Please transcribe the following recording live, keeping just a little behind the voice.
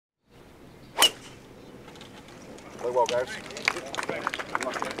Play well, guys.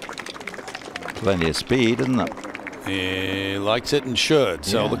 Plenty of speed, isn't it? He likes it and should.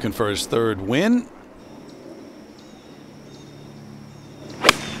 So looking for his third win.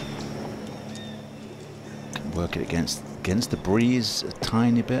 Can work it against the breeze a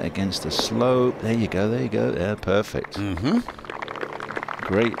tiny bit, against the slope. There you go, there you go. Yeah, perfect.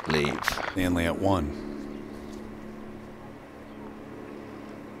 Great leave. Stanley at 1.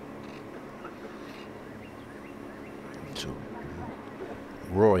 So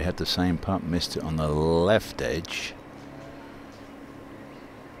Rory had the same putt, missed it on the left edge.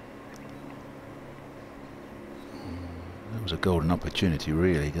 That was a golden opportunity,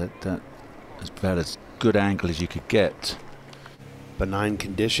 really. That was about as good angle as you could get. Benign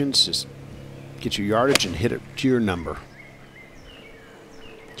conditions, just get your yardage and hit it to your number.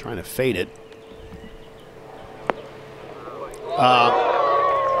 Trying to fade it.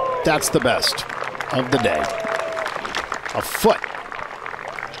 That's the best of the day. A foot.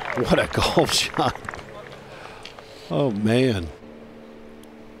 What a golf shot. Oh, man.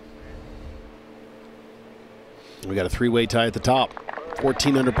 We got a three-way tie at the top.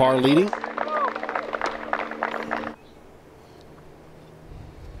 14 under par leading.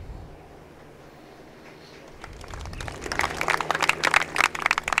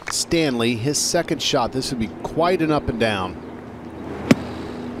 Stanley, his second shot. This would be quite an up and down.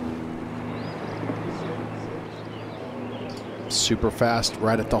 Super fast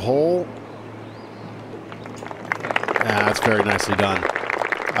right at the hole. That's very nicely done.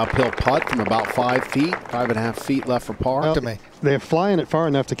 Uphill putt from about 5 feet, 5.5 feet left for par. Well, they're flying it far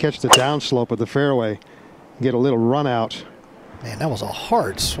enough to catch the downslope of the fairway, get a little run out. Man, that was a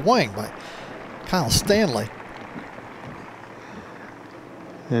hard swing by Kyle Stanley.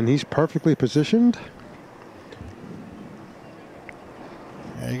 And he's perfectly positioned.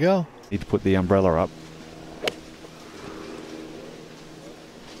 There you go. Need to put the umbrella up.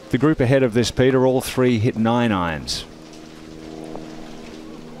 The group ahead of this, Peter, all three hit 9 irons.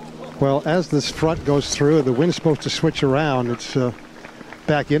 Well, as this front goes through, the wind's supposed to switch around. It's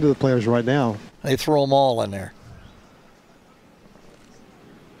back into the players right now. They throw them all in there.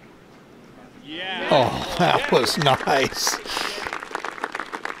 Yeah. Oh, that was nice.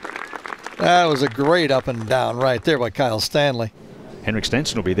 That was a great up and down right there by Kyle Stanley. Henrik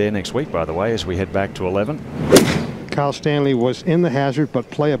Stenson will be there next week, by the way, as we head back to 11. Kyle Stanley was in the hazard, but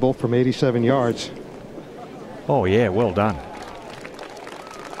playable from 87 yards. Oh, yeah, well done.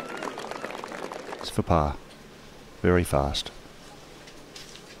 It's for par. Very fast.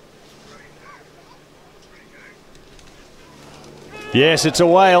 Yes, it's a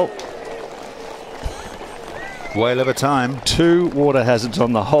whale. Whale of a time. 2 water hazards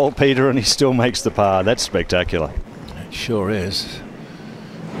on the hole, Peter, and he still makes the par. That's spectacular. It sure is.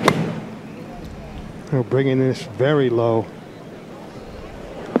 They're bringing this very low.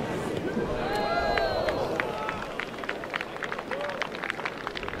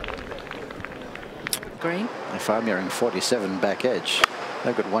 Green. If I'm hearing 47 back edge,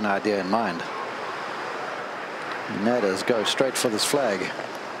 they've got one idea in mind. And that is go straight for this flag.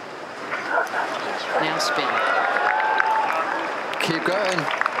 Now spin. Keep going.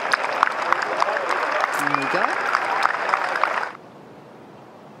 There we go.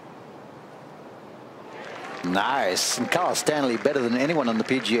 Nice. And Kyle Stanley, better than anyone on the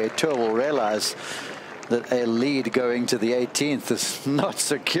PGA Tour, will realize that a lead going to the 18th is not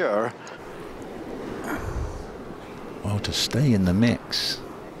secure. Well, to stay in the mix.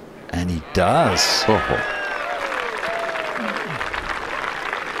 And he does.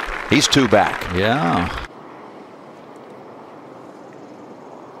 He's 2 back. Yeah.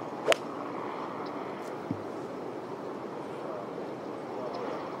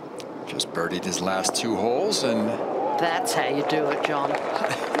 Just birdied his last 2 holes, and That's how you do it, John.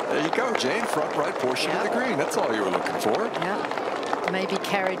 there you go, Jane. Front right portion of the green. That's all you were looking for. Yeah. Maybe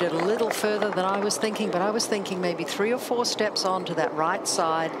carried it a little further than I was thinking, but I was thinking maybe 3 or 4 steps on to that right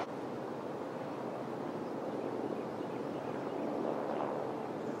side.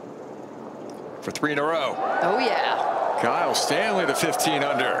 For 3 in a row. Oh, yeah. Kyle Stanley to 15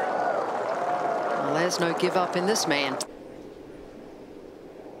 under. Well, there's no give up in this man.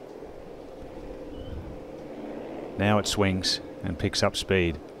 Now it swings and picks up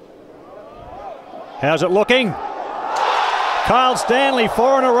speed. How's it looking? Kyle Stanley,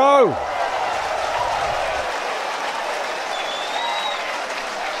 4 in a row.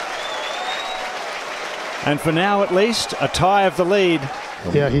 And for now, at least, a tie of the lead.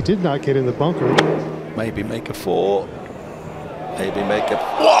 Yeah, he did not get in the bunker. Maybe make a 4. Maybe make a...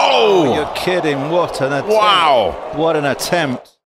 Whoa! You're kidding. What an attempt. Wow. What an attempt.